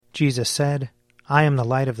Jesus said, "I am the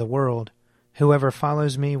light of the world. Whoever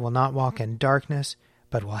follows me will not walk in darkness,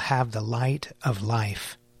 but will have the light of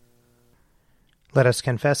life." Let us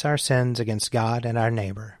confess our sins against God and our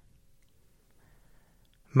neighbor.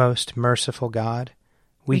 Most merciful God,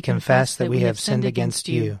 we confess that we have sinned against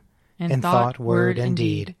you in thought, word, and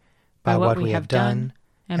deed, by what we have done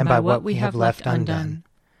and by what we have left undone.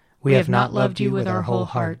 We have not loved you with our whole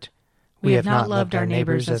heart. We have not loved our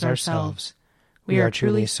neighbors as ourselves. We are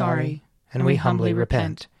truly sorry, and we humbly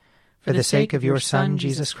repent. For the sake of your Son,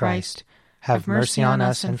 Jesus Christ, have mercy on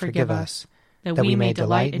us and forgive us, that we may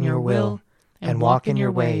delight in your will and walk in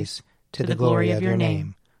your ways, to the glory of your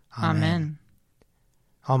name. Amen.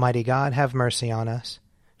 Almighty God, have mercy on us.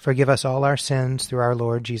 Forgive us all our sins through our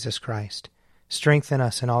Lord Jesus Christ. Strengthen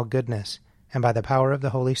us in all goodness, and by the power of the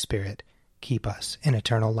Holy Spirit, keep us in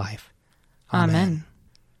eternal life. Amen.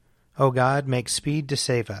 O God, make speed to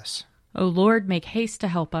save us. O Lord, make haste to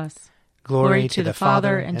help us. Glory to the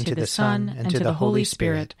Father, and to the Son, and to the Holy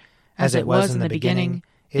Spirit, as it was in the beginning,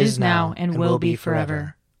 is now, and will be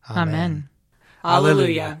forever. Amen.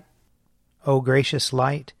 Alleluia. O gracious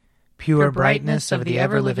light, pure brightness of the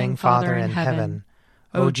ever-living Father in heaven,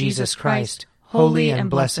 O Jesus Christ, holy and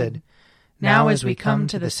blessed, now as we come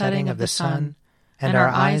to the setting of the sun, and our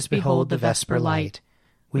eyes behold the vesper light,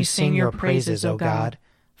 we sing your praises, O God,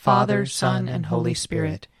 Father, Son, and Holy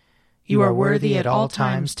Spirit. You are worthy at all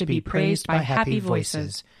times to be praised by happy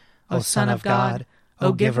voices, O Son of God,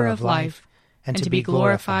 O Giver of life, and to be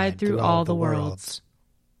glorified through all the worlds.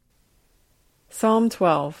 Psalm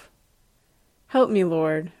 12. Help me,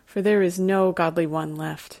 Lord, for there is no godly one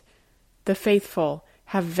left. The faithful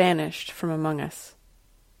have vanished from among us.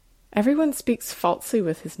 Everyone speaks falsely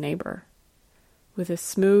with his neighbor. With a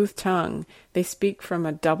smooth tongue they speak from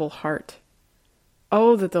a double heart.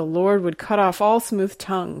 Oh, that the Lord would cut off all smooth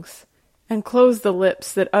tongues, and close the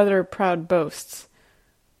lips that utter proud boasts.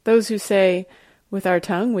 Those who say, "With our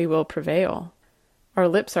tongue we will prevail. Our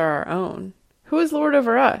lips are our own. Who is Lord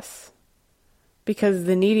over us?" Because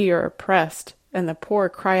the needy are oppressed, and the poor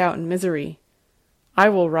cry out in misery. I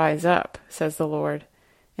will rise up, says the Lord,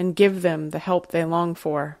 and give them the help they long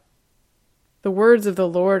for. The words of the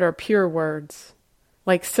Lord are pure words,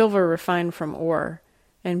 like silver refined from ore,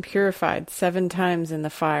 and purified 7 times in the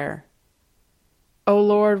fire. O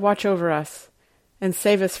Lord, watch over us, and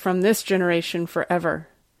save us from this generation forever.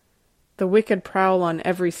 The wicked prowl on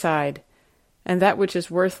every side, and that which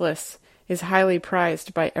is worthless is highly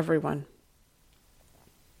prized by everyone.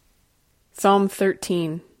 Psalm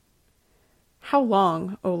 13. How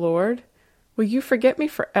long, O Lord, will you forget me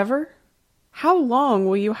forever? How long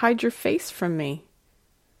will you hide your face from me?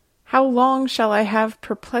 How long shall I have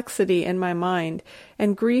perplexity in my mind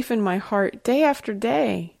and grief in my heart day after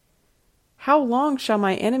day? How long shall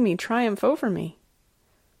my enemy triumph over me?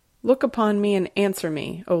 Look upon me and answer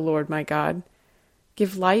me, O Lord my God.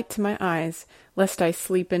 Give light to my eyes, lest I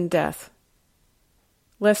sleep in death.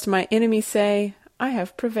 Lest my enemy say, I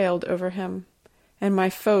have prevailed over him, and my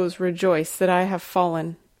foes rejoice that I have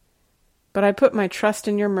fallen. But I put my trust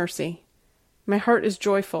in your mercy. My heart is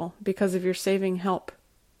joyful because of your saving help.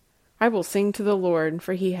 I will sing to the Lord,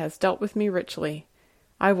 for he has dealt with me richly.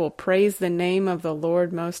 I will praise the name of the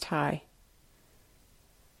Lord Most High.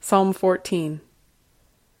 Psalm 14.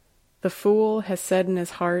 The fool has said in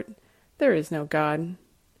his heart, there is no God.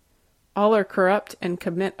 All are corrupt and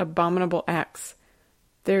commit abominable acts.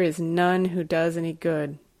 There is none who does any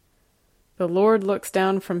good. The Lord looks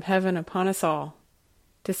down from heaven upon us all,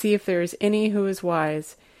 to see if there is any who is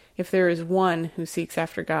wise, if there is one who seeks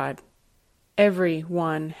after God. Every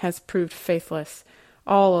one has proved faithless.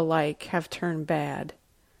 All alike have turned bad.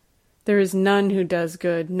 There is none who does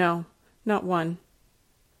good, no, not one.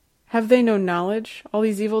 Have they no knowledge, all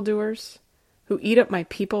these evildoers, who eat up my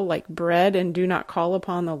people like bread and do not call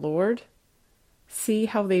upon the Lord? See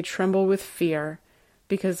how they tremble with fear,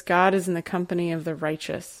 because God is in the company of the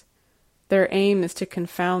righteous. Their aim is to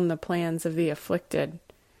confound the plans of the afflicted,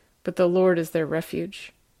 but the Lord is their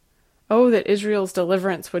refuge. Oh, that Israel's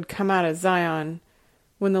deliverance would come out of Zion.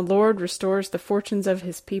 When the Lord restores the fortunes of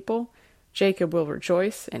his people, Jacob will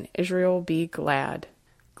rejoice and Israel be glad.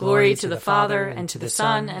 Glory to the Father, and to the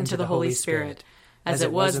Son, and to the Holy Spirit, as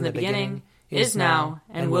it was in the beginning, is now,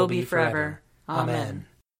 and will be forever. Amen.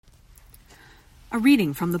 A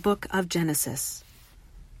reading from the book of Genesis.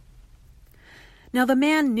 Now the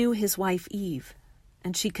man knew his wife Eve,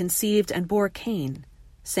 and she conceived and bore Cain,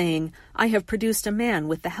 saying, I have produced a man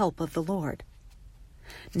with the help of the Lord.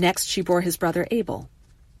 Next she bore his brother Abel.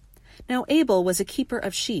 Now Abel was a keeper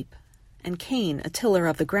of sheep, and Cain a tiller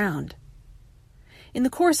of the ground. In the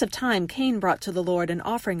course of time Cain brought to the Lord an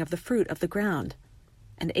offering of the fruit of the ground.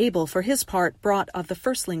 And Abel, for his part, brought of the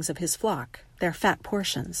firstlings of his flock, their fat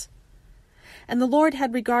portions. And the Lord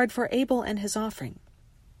had regard for Abel and his offering,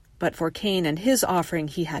 but for Cain and his offering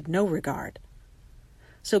he had no regard.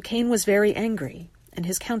 So Cain was very angry, and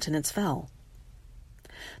his countenance fell.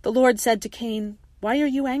 The Lord said to Cain, Why are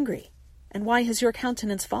you angry, and why has your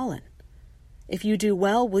countenance fallen? If you do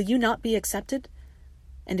well, will you not be accepted?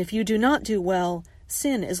 And if you do not do well,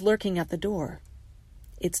 sin is lurking at the door.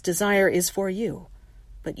 Its desire is for you,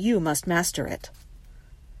 but you must master it.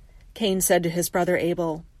 Cain said to his brother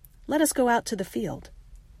Abel, Let us go out to the field.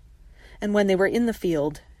 And when they were in the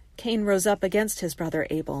field, Cain rose up against his brother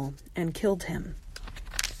Abel and killed him.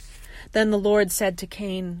 Then the Lord said to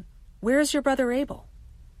Cain, Where is your brother Abel?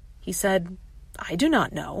 He said, I do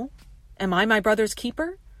not know. Am I my brother's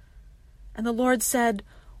keeper? And the Lord said,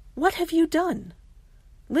 What have you done?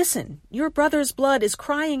 Listen, your brother's blood is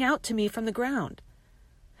crying out to me from the ground.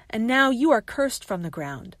 And now you are cursed from the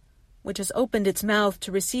ground, which has opened its mouth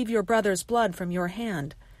to receive your brother's blood from your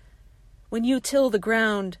hand. When you till the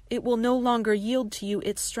ground, it will no longer yield to you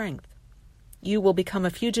its strength. You will become a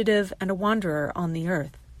fugitive and a wanderer on the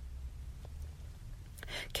earth.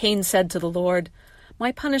 Cain said to the Lord,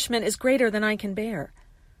 My punishment is greater than I can bear.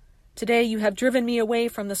 Today you have driven me away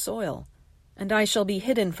from the soil, and I shall be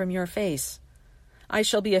hidden from your face. I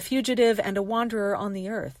shall be a fugitive and a wanderer on the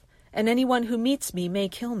earth, and anyone who meets me may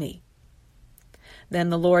kill me. Then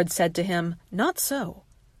the Lord said to him, Not so.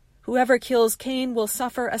 Whoever kills Cain will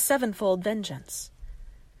suffer a sevenfold vengeance.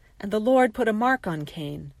 And the Lord put a mark on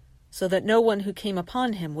Cain, so that no one who came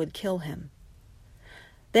upon him would kill him.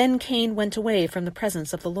 Then Cain went away from the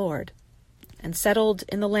presence of the Lord, and settled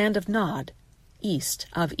in the land of Nod, east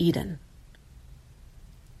of Eden.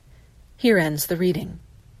 Here ends the reading.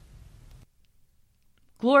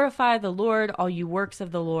 Glorify the Lord, all you works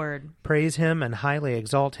of the Lord. Praise him and highly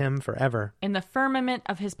exalt him forever. In the firmament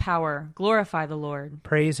of his power, glorify the Lord.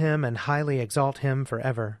 Praise him and highly exalt him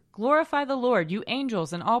forever. Glorify the Lord, you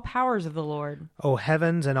angels and all powers of the Lord. O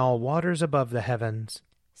heavens and all waters above the heavens.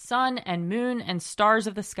 Sun and moon and stars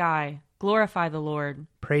of the sky, glorify the Lord.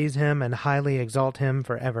 Praise him and highly exalt him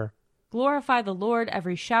forever. Glorify the Lord,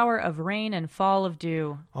 every shower of rain and fall of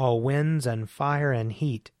dew. All winds and fire and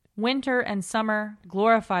heat. Winter and summer,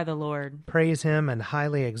 glorify the Lord. Praise him and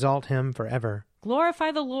highly exalt him forever.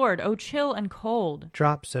 Glorify the Lord, O chill and cold.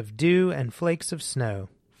 Drops of dew and flakes of snow.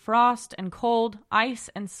 Frost and cold, ice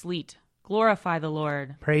and sleet, glorify the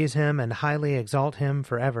Lord. Praise him and highly exalt him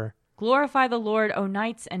forever. Glorify the Lord, O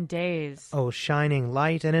nights and days. O shining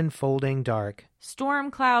light and enfolding dark.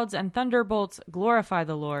 Storm clouds and thunderbolts, glorify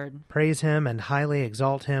the Lord. Praise him and highly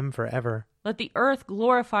exalt him forever. Let the earth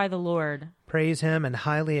glorify the Lord. Praise him and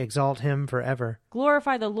highly exalt him forever.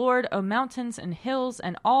 Glorify the Lord, O mountains and hills,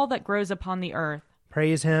 and all that grows upon the earth.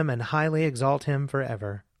 Praise him and highly exalt him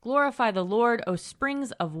forever. Glorify the Lord, O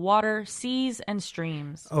springs of water, seas and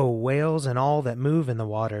streams. O whales and all that move in the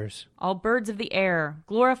waters. All birds of the air,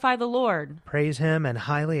 glorify the Lord. Praise him and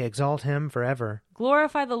highly exalt him forever.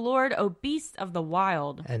 Glorify the Lord, O beasts of the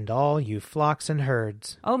wild. And all you flocks and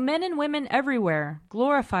herds. O men and women everywhere,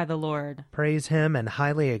 glorify the Lord. Praise him and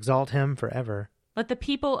highly exalt him forever. Let the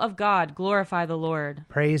people of God glorify the Lord.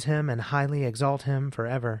 Praise him and highly exalt him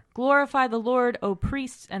forever. Glorify the Lord, O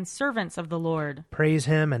priests and servants of the Lord. Praise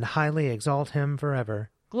him and highly exalt him forever.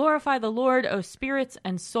 Glorify the Lord, O spirits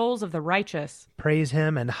and souls of the righteous. Praise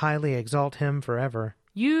him and highly exalt him forever.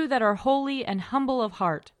 You that are holy and humble of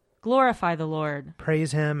heart, glorify the Lord.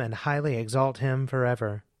 Praise him and highly exalt him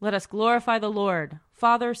forever. Let us glorify the Lord,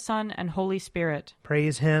 Father, Son, and Holy Spirit.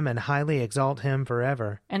 Praise him and highly exalt him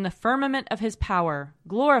forever. In the firmament of his power,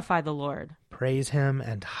 glorify the Lord. Praise him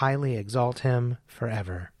and highly exalt him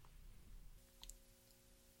forever.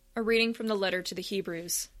 A reading from the letter to the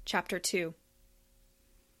Hebrews, chapter 2.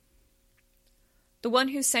 The one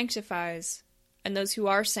who sanctifies, and those who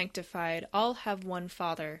are sanctified, all have one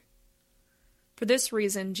Father. For this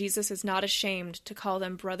reason Jesus is not ashamed to call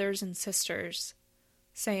them brothers and sisters,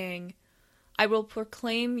 saying, I will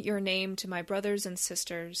proclaim your name to my brothers and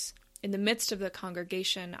sisters. In the midst of the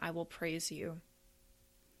congregation I will praise you.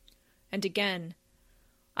 And again,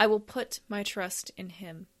 I will put my trust in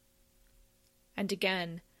him. And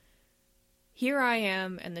again, here I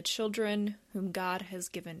am and the children whom God has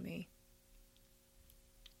given me.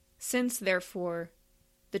 Since, therefore,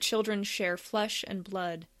 the children share flesh and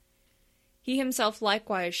blood, he himself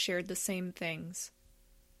likewise shared the same things,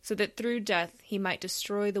 so that through death he might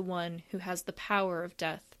destroy the one who has the power of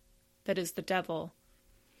death, that is, the devil,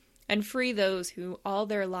 and free those who all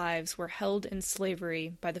their lives were held in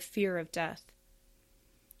slavery by the fear of death.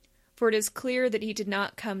 For it is clear that he did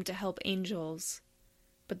not come to help angels,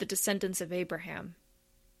 but the descendants of Abraham.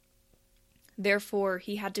 Therefore,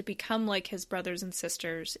 he had to become like his brothers and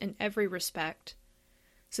sisters in every respect,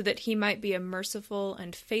 so that he might be a merciful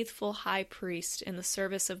and faithful high priest in the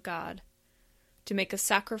service of God, to make a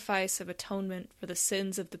sacrifice of atonement for the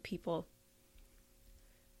sins of the people.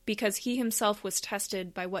 Because he himself was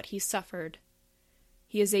tested by what he suffered,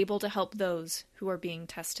 he is able to help those who are being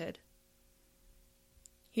tested.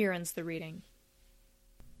 Here ends the reading.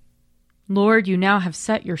 Lord, you now have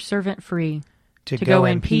set your servant free, to go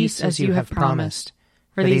in peace as you have promised.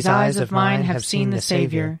 For these eyes of mine have seen the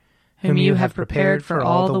Savior, whom you have prepared for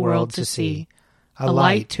all the world to see, a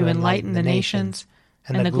light to enlighten the nations,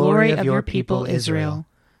 and the glory of your people Israel.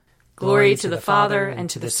 Glory to the Father, and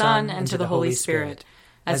to the Son, and to the Holy Spirit,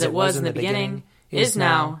 as it was in the beginning, is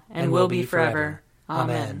now, and will be forever.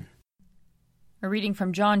 Amen. A reading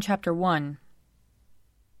from John chapter 1.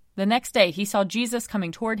 The next day he saw Jesus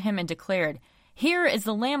coming toward him and declared, "Here is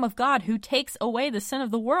the Lamb of God who takes away the sin of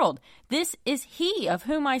the world. This is he of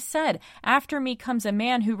whom I said, 'After me comes a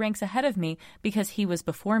man who ranks ahead of me, because he was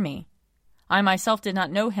before me.' I myself did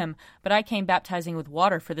not know him, but I came baptizing with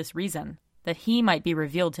water for this reason, that he might be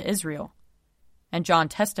revealed to Israel." And John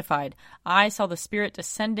testified, "I saw the Spirit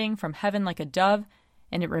descending from heaven like a dove,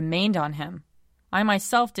 and it remained on him. I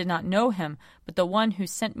myself did not know him, but the one who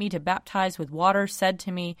sent me to baptize with water said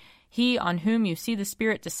to me, 'He on whom you see the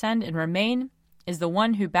Spirit descend and remain is the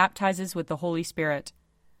one who baptizes with the Holy Spirit.'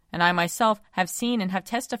 And I myself have seen and have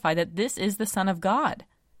testified that this is the Son of God."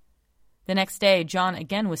 The next day John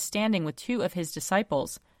again was standing with two of his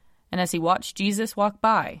disciples, and as he watched Jesus walk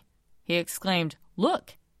by, he exclaimed,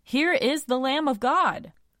 "Look, here is the Lamb of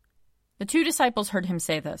God!" The two disciples heard him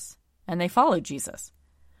say this, and they followed Jesus.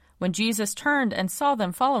 When Jesus turned and saw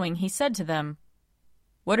them following, he said to them,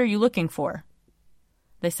 "What are you looking for?"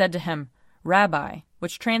 They said to him, "Rabbi,"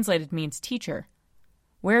 which translated means teacher,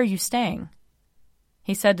 "where are you staying?"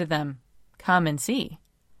 He said to them, "Come and see."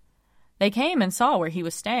 They came and saw where he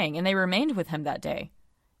was staying, and they remained with him that day.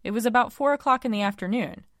 It was about 4:00 in the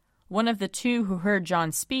afternoon. One of the two who heard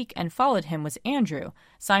John speak and followed him was Andrew,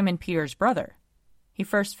 Simon Peter's brother. He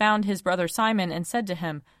first found his brother Simon and said to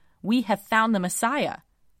him, "We have found the Messiah,"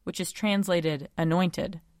 which is translated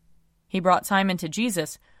anointed. He brought Simon to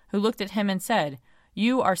Jesus, who looked at him and said,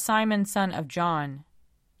 "You are Simon, son of John.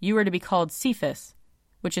 You are to be called Cephas,"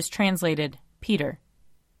 which is translated Peter.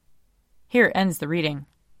 Here ends the reading.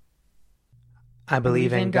 I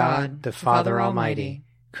believe in God, the Father Almighty,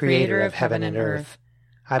 creator of heaven and earth.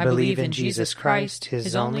 I believe in Jesus Christ,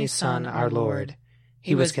 his only Son, our Lord.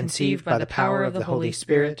 He was conceived by the power of the Holy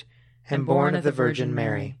Spirit and born of the Virgin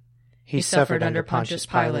Mary. He suffered under Pontius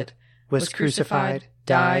Pilate, was crucified,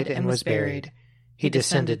 died, and was buried. He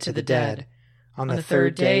descended to the dead. On the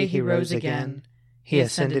third day he rose again. He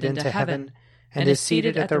ascended into heaven, and is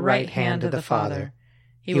seated at the right hand of the Father.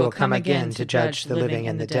 He will come again to judge the living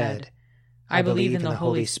and the dead. I believe in the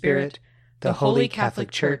Holy Spirit, the Holy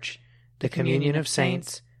Catholic Church, the communion of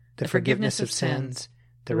saints, the forgiveness of sins,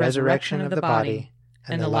 the resurrection of the body,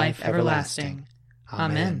 and the life everlasting.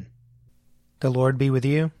 Amen. The Lord be with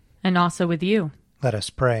you. And also with you. Let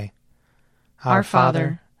us pray. Our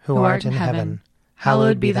Father, who art in heaven,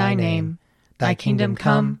 hallowed be thy name. Thy kingdom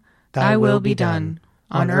come, thy will be done,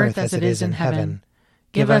 on earth as it is in heaven.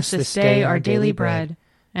 Give us this day our daily bread,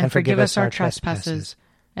 and forgive us our trespasses,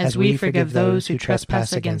 as we forgive those who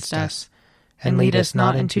trespass against us. And lead us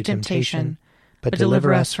not into temptation, but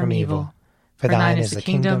deliver us from evil. For thine is the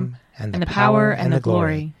kingdom, and the power, and the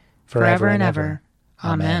glory, forever and ever.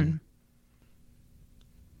 Amen.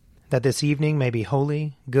 That this evening may be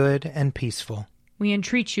holy, good, and peaceful. We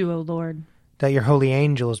entreat you, O Lord. That your holy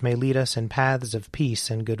angels may lead us in paths of peace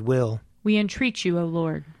and goodwill. We entreat you, O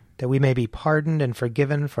Lord. That we may be pardoned and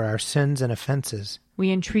forgiven for our sins and offenses.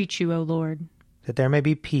 We entreat you, O Lord. That there may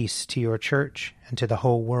be peace to your church and to the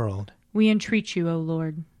whole world. We entreat you, O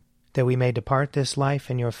Lord. That we may depart this life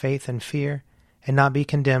in your faith and fear, and not be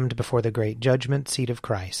condemned before the great judgment seat of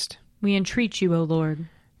Christ. We entreat you, O Lord.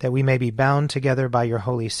 That we may be bound together by your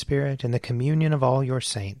Holy Spirit in the communion of all your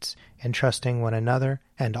saints, entrusting one another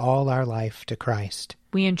and all our life to Christ.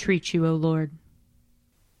 We entreat you, O Lord.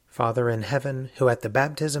 Father in heaven, who at the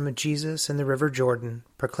baptism of Jesus in the river Jordan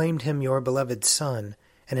proclaimed him your beloved Son,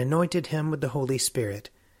 and anointed him with the Holy Spirit,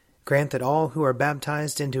 grant that all who are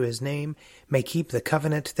baptized into his name may keep the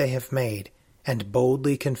covenant they have made, and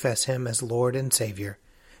boldly confess him as Lord and Savior,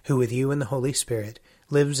 who with you and the Holy Spirit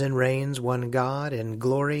lives and reigns one God in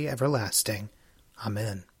glory everlasting.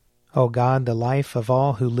 Amen. O God, the life of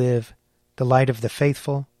all who live, the light of the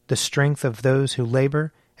faithful, the strength of those who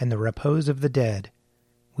labor, and the repose of the dead,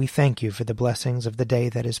 we thank you for the blessings of the day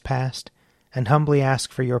that is past, and humbly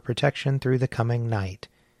ask for your protection through the coming night.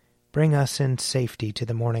 bring us in safety to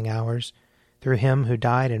the morning hours, through him who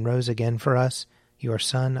died and rose again for us, your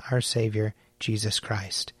Son, our Savior, Jesus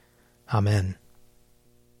Christ. Amen.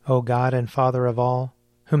 O God and Father of all,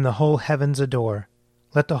 whom the whole heavens adore,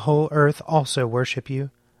 let the whole earth also worship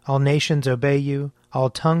you, all nations obey you, all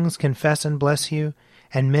tongues confess and bless you,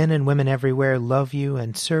 and men and women everywhere love you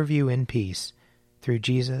and serve you in peace. Through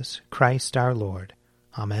Jesus Christ our Lord.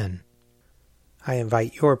 Amen. I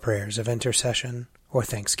invite your prayers of intercession or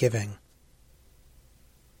thanksgiving.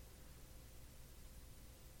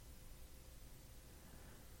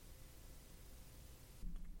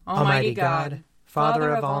 Almighty God, Father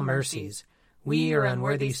of all mercies, we, your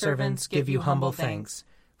unworthy servants, give you humble thanks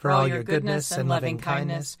for all your goodness and loving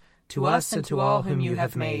kindness to us and to all whom you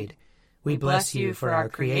have made. We bless you for our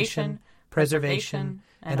creation, preservation,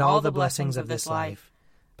 and all the blessings of this life,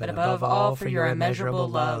 but above all for your immeasurable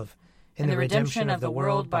love in the redemption of the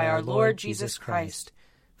world by our Lord Jesus Christ,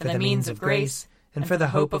 for the means of grace and for the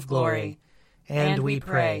hope of glory. And we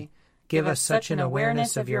pray, give us such an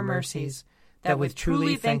awareness of your mercies that with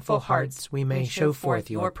truly thankful hearts we may show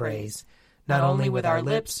forth your praise, not only with our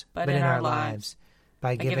lips, but in our lives,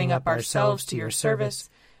 by giving up ourselves to your service,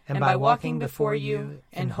 and by walking before you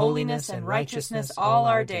in holiness and righteousness all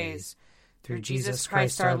our days, through Jesus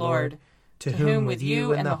Christ our Lord, to whom with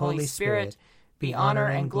you and the Holy Spirit be honor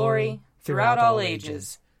and glory throughout all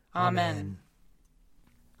ages. Amen.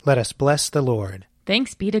 Let us bless the Lord.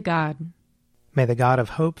 Thanks be to God. May the God of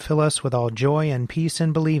hope fill us with all joy and peace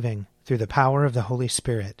in believing, through the power of the Holy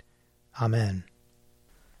Spirit. Amen.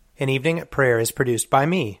 An Evening at Prayer is produced by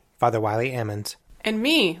me, Father Wiley Ammons. And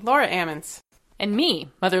me, Laura Ammons. And me,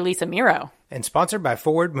 Mother Lisa Miro. And sponsored by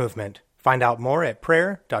Forward Movement. Find out more at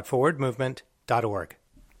prayer.forwardmovement.org.